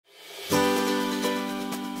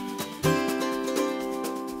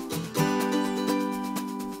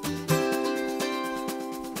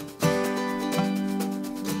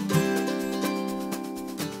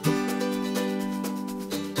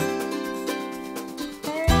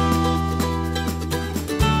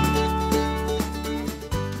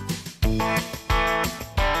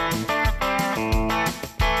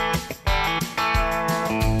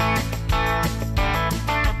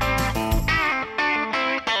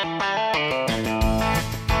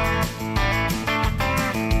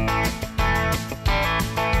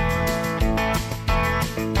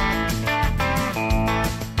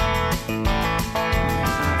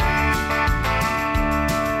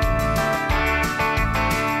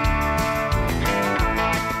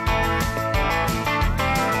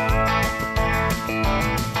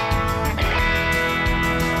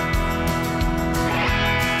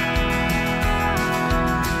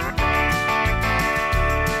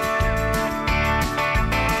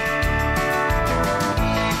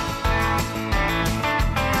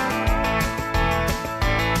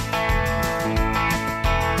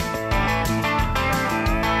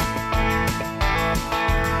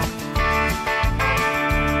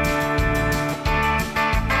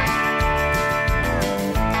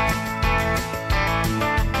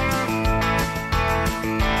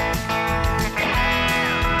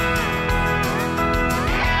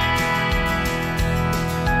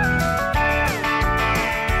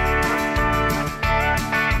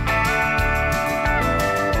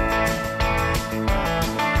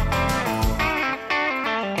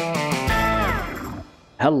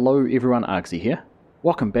Hello everyone, Argsy here.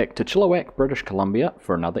 Welcome back to Chilliwack, British Columbia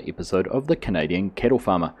for another episode of the Canadian Cattle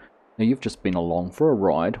Farmer. Now you've just been along for a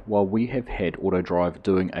ride while we have had AutoDrive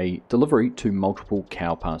doing a delivery to multiple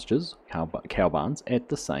cow pastures, cow barns at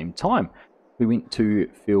the same time. We went to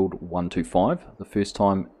field 125, the first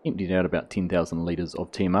time emptied out about 10,000 litres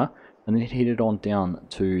of TMR, and then headed on down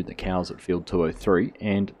to the cows at field 203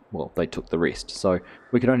 and, well, they took the rest. So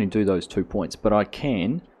we could only do those 2 points, but I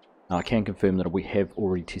can confirm that we have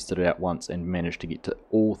already tested it out once and managed to get to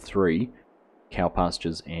all 3 cow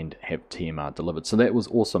pastures and have TMR delivered. So that was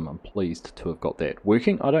awesome. I'm pleased to have got that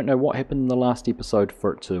working. I don't know what happened in the last episode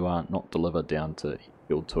for it to not deliver down to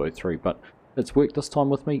field 203, but it's worked this time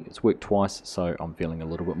with me. It's worked twice, so I'm feeling a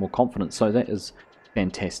little bit more confident. So that is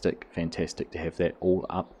fantastic to have that all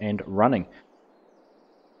up and running.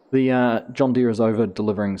 The John Deere is over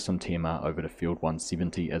delivering some TMR over to field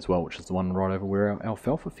 170 as well, which is the one right over where our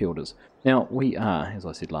alfalfa field is. Now we are, as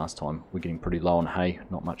I said last time, we're getting pretty low on hay,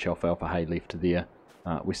 not much alfalfa hay left there.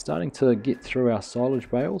 We're starting to get through our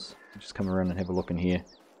silage bales. Just come around and have a look in here.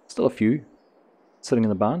 Still a few sitting in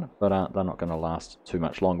the barn, but they're not going to last too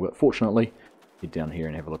much longer. But fortunately, head down here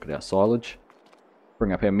and have a look at our silage.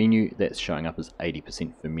 Bring up our menu, that's showing up as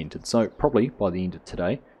 80% fermented. So probably by the end of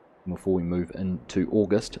today, before we move into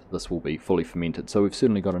August, this will be fully fermented. So we've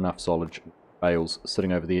certainly got enough silage bales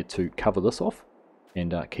sitting over there to cover this off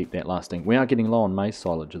and keep that lasting. We are getting low on maize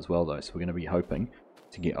silage as well though, so we're going to be hoping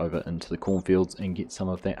to get over into the cornfields and get some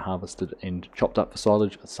of that harvested and chopped up for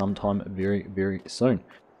silage sometime very soon.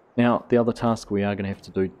 Now the other task we are going to have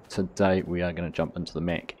to do today, we are going to jump into the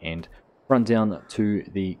Mac and run down to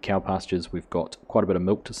the cow pastures. We've got quite a bit of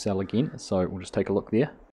milk to sell again, so we'll just take a look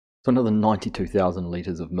there. So another 92,000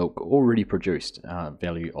 litres of milk already produced,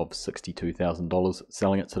 value of $62,000,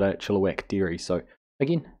 selling it today at Chilliwack Dairy. So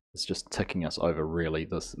again, it's just ticking us over really.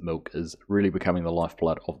 This milk is really becoming the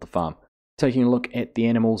lifeblood of the farm. Taking a look at the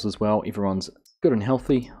animals as well, everyone's good and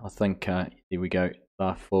healthy. I think, there we go,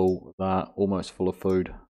 they're full, they're almost full of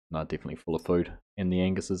food. No, definitely full of food. And the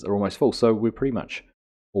Anguses are almost full, so we're pretty much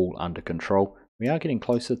all under control. We are getting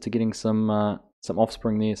closer to getting some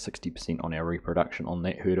offspring there, 60% on our reproduction on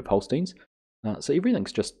that herd of Holsteins. So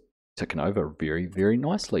everything's just ticking over very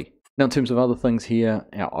nicely. Now in terms of other things here,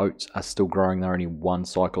 our oats are still growing. They're only one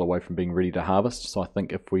cycle away from being ready to harvest. So I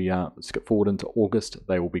think if we skip forward into August,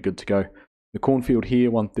 they will be good to go. The cornfield here,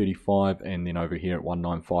 135, and then over here at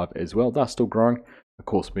 195 as well. They're still growing. Of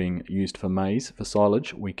course, being used for maize, for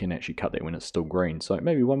silage, we can actually cut that when it's still green. So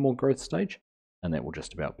maybe one more growth stage, and that will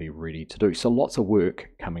just about be ready to do. So lots of work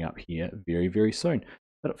coming up here very soon.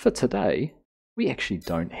 But for today, we actually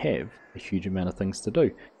don't have a huge amount of things to do.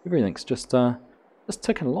 Everything's just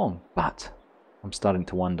ticking along. But I'm starting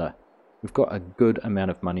to wonder. We've got a good amount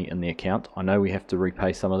of money in the account. I know we have to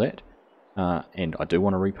repay some of that, and I do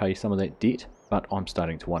want to repay some of that debt. But I'm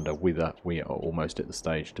starting to wonder whether we are almost at the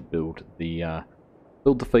stage to build the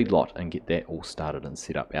feedlot and get that all started and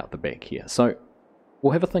set up out the back here. So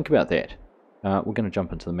we'll have a think about that. We're going to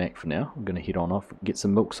jump into the Mac for now. I'm going to head on off, get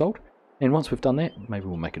some milk sold, and once we've done that, maybe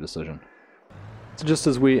we'll make a decision. So just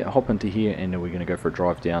as we hop into here, and we're going to go for a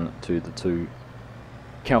drive down to the 2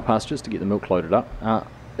 cow pastures to get the milk loaded up,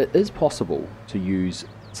 it is possible to use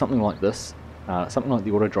something like this, something like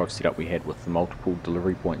the AutoDrive setup we had with the multiple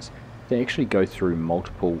delivery points, to actually go through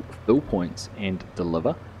multiple fill points and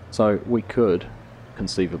deliver. So we could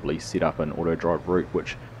conceivably set up an AutoDrive route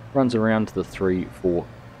which runs around the 3-4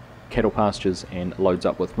 cattle pastures and loads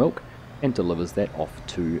up with milk and delivers that off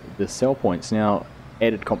to the sell points. Now,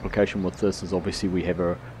 added complication with this is obviously we have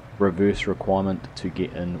a reverse requirement to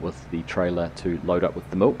get in with the trailer to load up with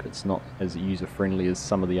the milk. It's not as user friendly as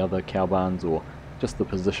some of the other cow barns or just the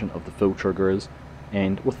position of the fill trigger is,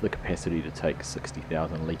 and with the capacity to take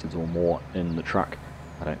 60,000 litres or more in the truck,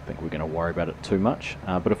 I don't think we're going to worry about it too much.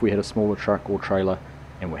 But if we had a smaller truck or trailer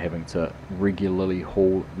and we're having to regularly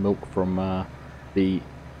haul milk from the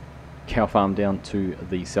cow farm down to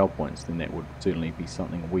the sell points, then that would certainly be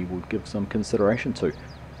something we would give some consideration to.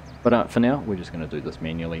 But for now, we're just going to do this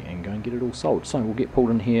manually and go and get it all sold. So we'll get pulled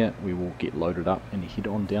in here, we will get loaded up and head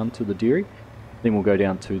on down to the dairy. Then we'll go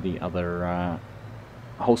down to the other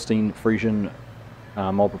Holstein Friesian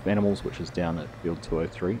mob of animals, which is down at field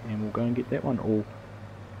 203, and we'll go and get that one all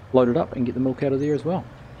loaded up and get the milk out of there as well.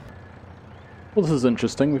 Well, this is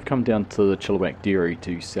interesting. We've come down to the Chilliwack Dairy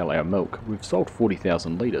to sell our milk. We've sold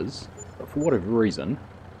 40,000 litres, but for whatever reason,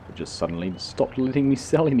 it just suddenly stopped letting me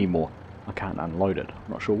sell anymore. I can't unload it.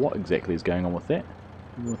 I'm not sure what exactly is going on with that.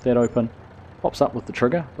 With that open, pops up with the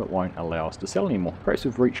trigger, but won't allow us to sell anymore. Perhaps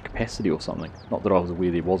we've reached capacity or something. Not that I was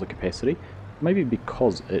aware there was a capacity. Maybe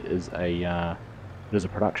because it is a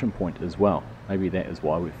production point as well. maybe that is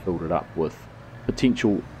why we've filled it up with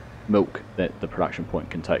potential milk that the production point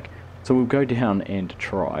can take. So we'll go down and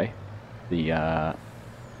try the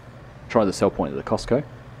sell point at the Costco.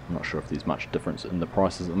 I'm not sure if there's much difference in the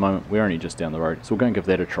prices at the moment. We're only just down the road, so we'll go and give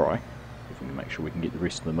that a try. If we can make sure we can get the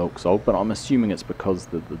rest of the milk sold, but I'm assuming it's because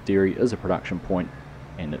the dairy is a production point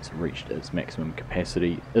and it's reached its maximum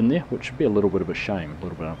capacity in there, which would be a little bit of a shame, a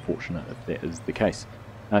little bit unfortunate if that is the case.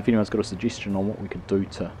 If anyone's got a suggestion on what we could do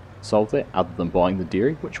to solve that, other than buying the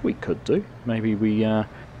dairy, which we could do, maybe we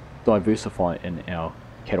diversify in our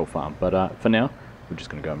cattle farm, but for now we're just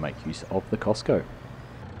going to go and make use of the Costco.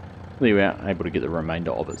 There we are, able to get the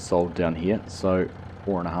remainder of it sold down here, so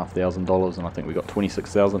 $4,500, and I think we got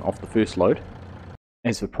 $26,000 off the first load.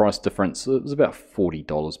 As for price difference, it was about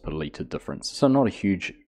 $40 per litre difference, so not a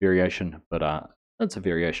huge variation, but it's a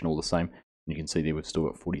variation all the same. And you can see there we've still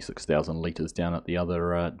got 46,000 litres down at the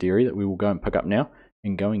other dairy that we will go and pick up now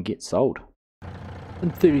and go and get sold.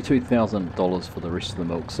 And $32,000 for the rest of the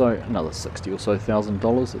milk, so another $60,000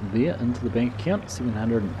 or so there into the bank account,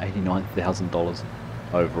 $789,000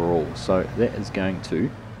 overall. So that is going to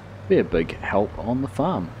be a big help on the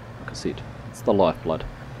farm. Like I said, it's the lifeblood.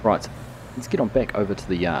 Right, let's get on back over to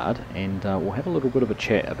the yard and we'll have a little bit of a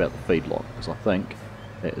chat about the feedlot, because I think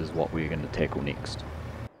that is what we're going to tackle next.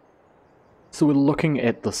 So we're looking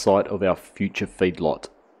at the site of our future feedlot,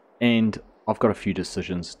 and I've got a few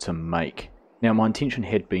decisions to make. Now my intention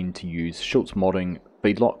had been to use Schultz modding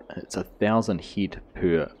feedlot. It's 1,000 head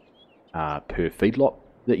per feedlot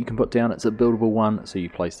that you can put down. It's a buildable one, so you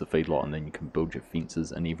place the feedlot and then you can build your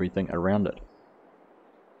fences and everything around it.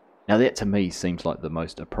 Now that to me seems like the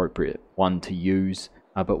most appropriate one to use,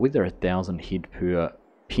 but whether 1,000 head per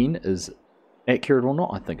pen is accurate or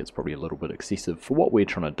not, I think it's probably a little bit excessive for what we're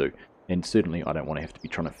trying to do. And certainly I don't want to have to be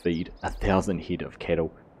trying to feed 1,000 head of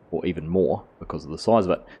cattle, or even more because of the size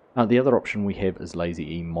of it. The other option we have is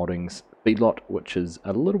Lazy E Modding's feedlot, which is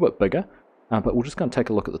a little bit bigger, but we're just going to take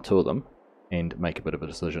a look at the two of them and make a bit of a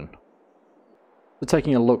decision. So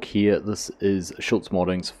taking a look here, this is Schultz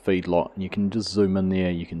Modding's feedlot, and you can just zoom in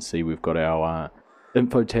there. You can see we've got our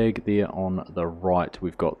info tag there on the right.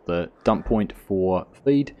 We've got the dump point for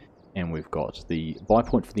feed, and we've got the buy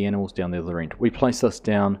point for the animals down the other end. We place this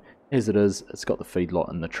down as it is. It's got the feedlot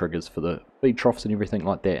and the triggers for the feed troughs and everything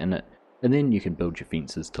like that in it, and then you can build your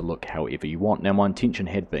fences to look however you want. Now my intention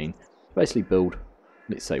had been to basically build,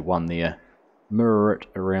 let's say, one there, mirror it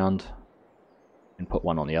around and put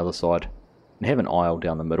one on the other side, and have an aisle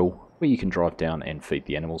down the middle where you can drive down and feed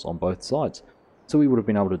the animals on both sides. So we would have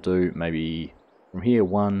been able to do maybe from here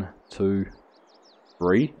 1, 2,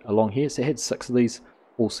 3 along here. So I had 6 of these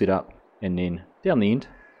all set up, and then down the end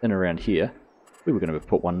and around here we were going to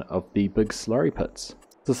put one of the big slurry pits.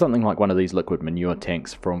 So something like one of these liquid manure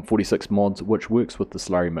tanks from 46 Mods, which works with the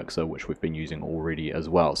slurry mixer, which we've been using already as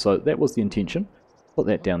well. So that was the intention. Put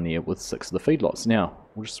that down there with 6 of the feedlots. Now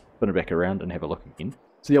we'll just spin it back around and have a look again.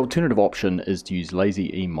 So the alternative option is to use Lazy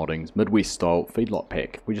E Modding's Midwest style feedlot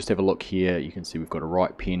pack. We just have a look here. You can see we've got a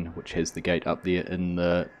right pen which has the gate up there in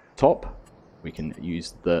the top. We can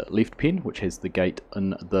use the left pen which has the gate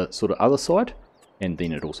in the sort of other side, and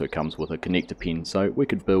then it also comes with a connector pen. So we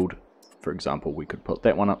could build, for example, we could put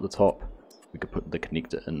that one up the top, we could put the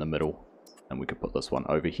connector in the middle, and we could put this one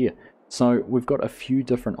over here. So we've got a few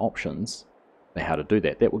different options for how to do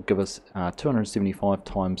that. That would give us 275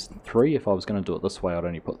 times 3. If I was going to do it this way, I'd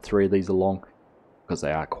only put 3 of these along because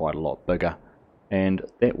they are quite a lot bigger, and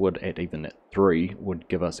that would, even at 3, would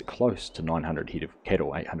give us close to 900 head of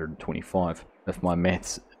cattle, 825 if my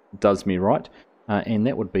maths does me right, and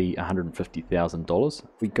that would be $150,000.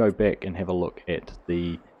 We go back and have a look at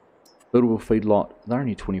the buildable feedlot. They're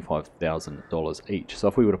only $25,000 each, so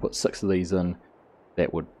if we were to put 6 of these in,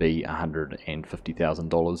 that would be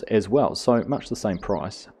 $150,000 as well. So much the same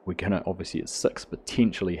price. We're going to obviously at 6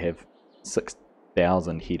 potentially have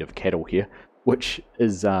 6,000 head of cattle here, which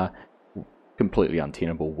is completely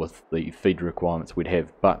untenable with the feed requirements we'd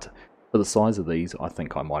have. But for the size of these, I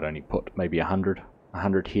think I might only put maybe 100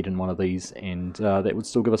 head in one of these, and that would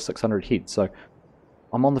still give us 600 head. So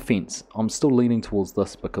I'm on the fence. I'm still leaning towards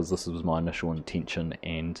this because this was my initial intention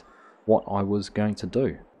and what I was going to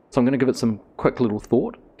do. So I'm going to give it some quick little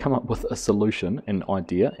thought, come up with a solution, an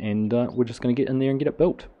idea, and we're just going to get in there and get it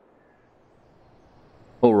built.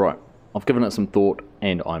 Alright, I've given it some thought,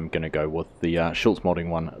 and I'm going to go with the Schultz modding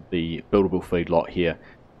one, the buildable feedlot here,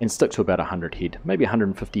 and stick to about 100 head, maybe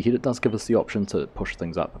 150 head. It does give us the option to push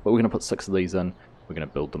things up, but we're going to put 6 of these in. We're going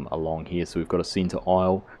to build them along here, so we've got a centre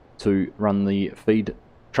aisle to run the feed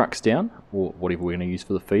trucks down, or whatever we're going to use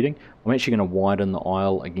for the feeding. I'm actually going to widen the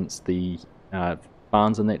aisle against the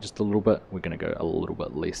barns and that just a little bit. We're going to go a little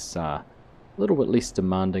bit less little bit less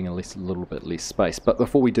demanding and a little bit less space. But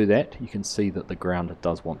before we do that, you can see that the ground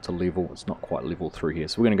does want to level. It's not quite level through here,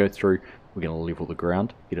 so we're going to go through, we're going to level the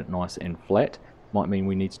ground, get it nice and flat. Might mean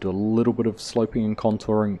we need to do a little bit of sloping and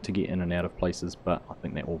contouring to get in and out of places, but I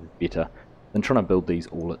think that will be better than trying to build these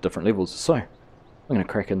all at different levels. So I'm going to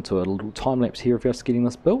crack into a little time lapse here of us getting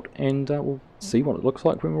this built, and we'll see what it looks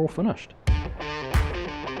like when we're all finished.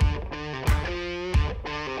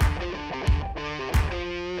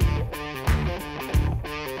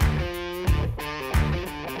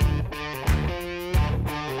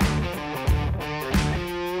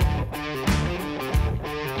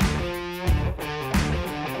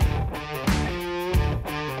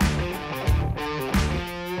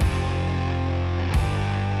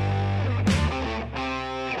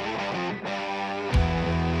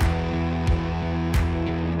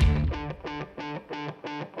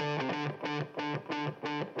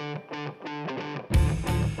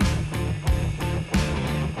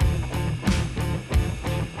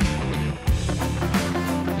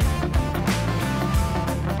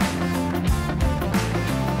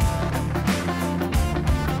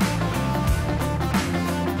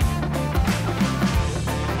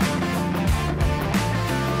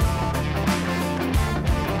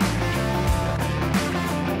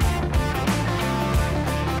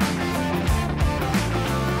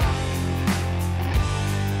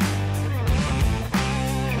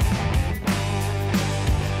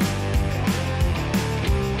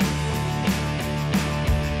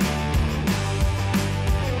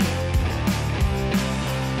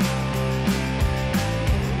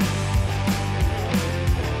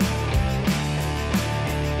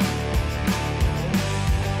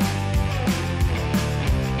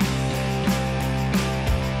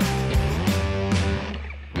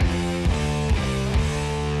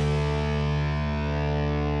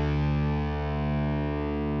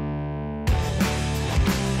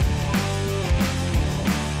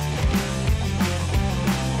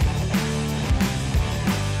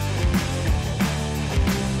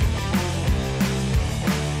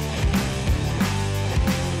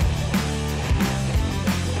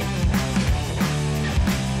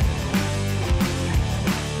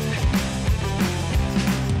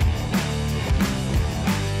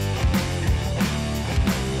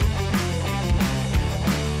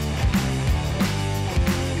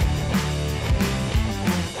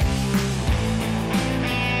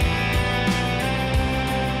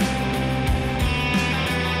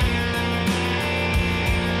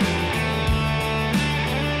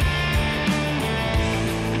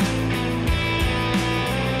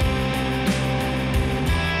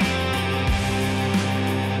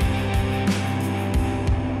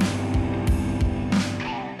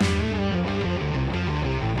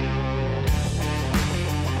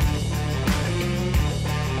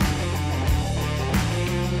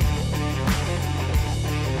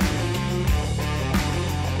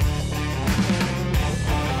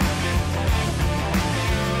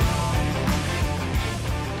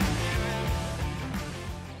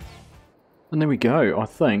 And there we go. I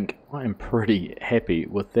think I am pretty happy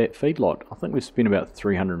with that feedlot. I think we've spent about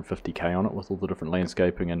 350k on it with all the different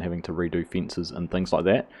landscaping and having to redo fences and things like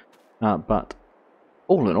that. But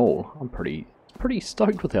all in all, I'm pretty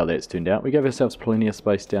stoked with how that's turned out. We gave ourselves plenty of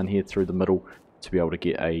space down here through the middle to be able to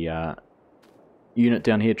get a unit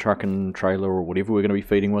down here, truck and trailer or whatever we're going to be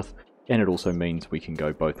feeding with. And it also means we can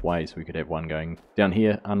go both ways. We could have one going down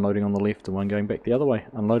here, unloading on the left, and one going back the other way,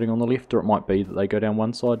 unloading on the left, or it might be that they go down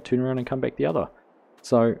one side, turn around and come back the other.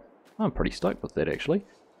 So I'm pretty stoked with that actually.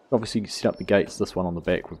 Obviously you set up the gates, this one on the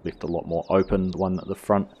back we've left a lot more open, the one at the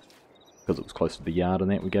front, because it was close to the yard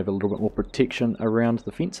and that, we gave a little bit more protection around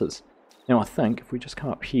the fences. Now I think if we just come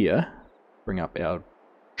up here, bring up our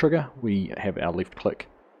trigger, we have our left click,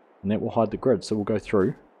 and that will hide the grid. So we'll go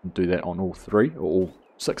through and do that on all three, or all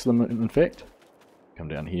 6 of them in fact. Come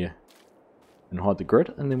down here and hide the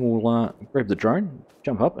grid, and then we'll grab the drone,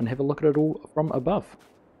 jump up and have a look at it all from above.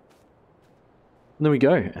 And there we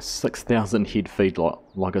go, a 6,000 head feedlot.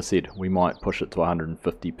 Like I said, we might push it to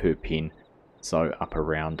 150 per pen, so up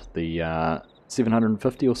around the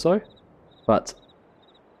 750 or so. But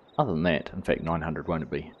other than that, in fact 900 won't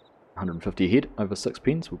it be? 150 a head over 6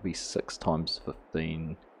 pens will be 6 times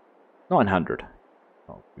 15, 900.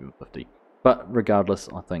 Oh, 50. But regardless,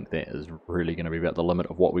 I think that is really going to be about the limit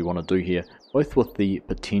of what we want to do here, both with the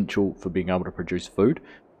potential for being able to produce food,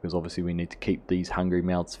 because obviously we need to keep these hungry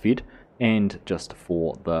mouths fed, and just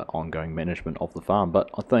for the ongoing management of the farm. But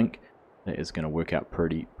I think that is going to work out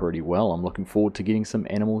pretty well. I'm looking forward to getting some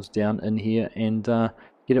animals down in here and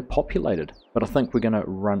get it populated. But I think we're going to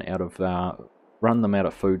run them out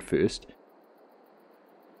of food first.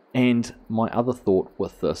 And my other thought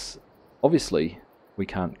with this, obviously we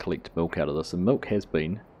can't collect milk out of this, and milk has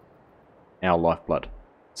been our lifeblood.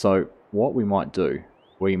 So what we might do,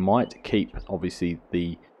 we might keep obviously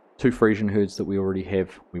the 2 Frisian herds that we already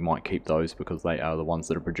have. We might keep those because they are the ones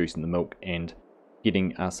that are producing the milk and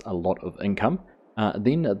getting us a lot of income.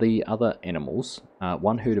 Then the other animals,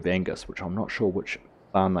 1 herd of Angus, which I'm not sure which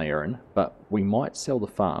farm they are in, but we might sell the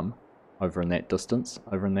farm over in that distance,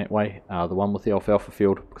 over in that way, the one with the alfalfa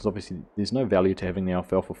field, because obviously there's no value to having the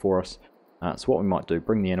alfalfa for us. So what we might do,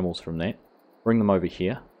 bring the animals from that, bring them over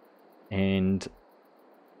here, and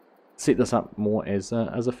set this up more as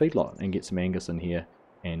a feedlot, and get some Angus in here,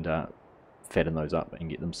 and fatten those up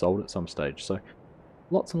and get them sold at some stage. So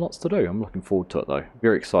lots and lots to do. I'm looking forward to it though.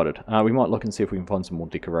 Very excited. We might look and see if we can find some more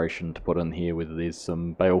decoration to put in here, whether there's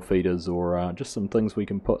some bale feeders or just some things we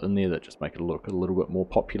can put in there that just make it look a little bit more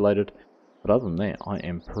populated. But other than that, I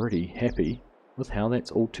am pretty happy with how that's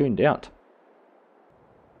all turned out.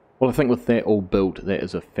 Well, I think with that all built, that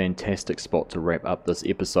is a fantastic spot to wrap up this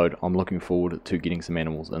episode. I'm looking forward to getting some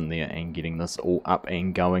animals in there and getting this all up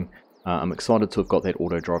and going. I'm excited to have got that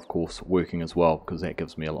auto drive course working as well, because that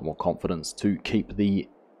gives me a lot more confidence to keep the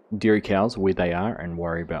dairy cows where they are and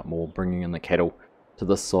worry about more bringing in the cattle to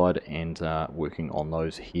this side and working on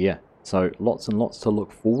those here. So lots and lots to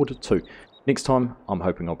look forward to. Next time, I'm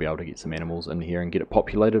hoping I'll be able to get some animals in here and get it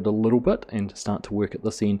populated a little bit and start to work at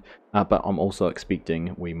this end. But I'm also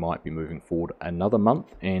expecting we might be moving forward another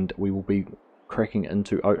month and we will be cracking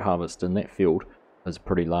into oat harvest, and that field is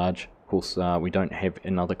pretty large. Of course, we don't have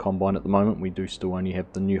another combine at the moment. We do still only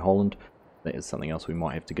have the New Holland. That is something else we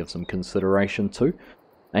might have to give some consideration to.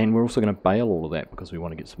 And we're also going to bale all of that because we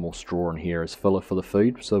want to get some more straw in here as filler for the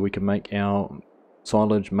feed, so we can make our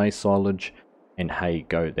silage, maize silage, and hay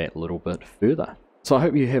go that little bit further. So I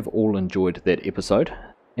hope you have all enjoyed that episode.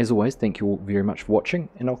 As always, thank you all very much for watching,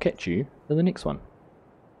 and I'll catch you in the next one.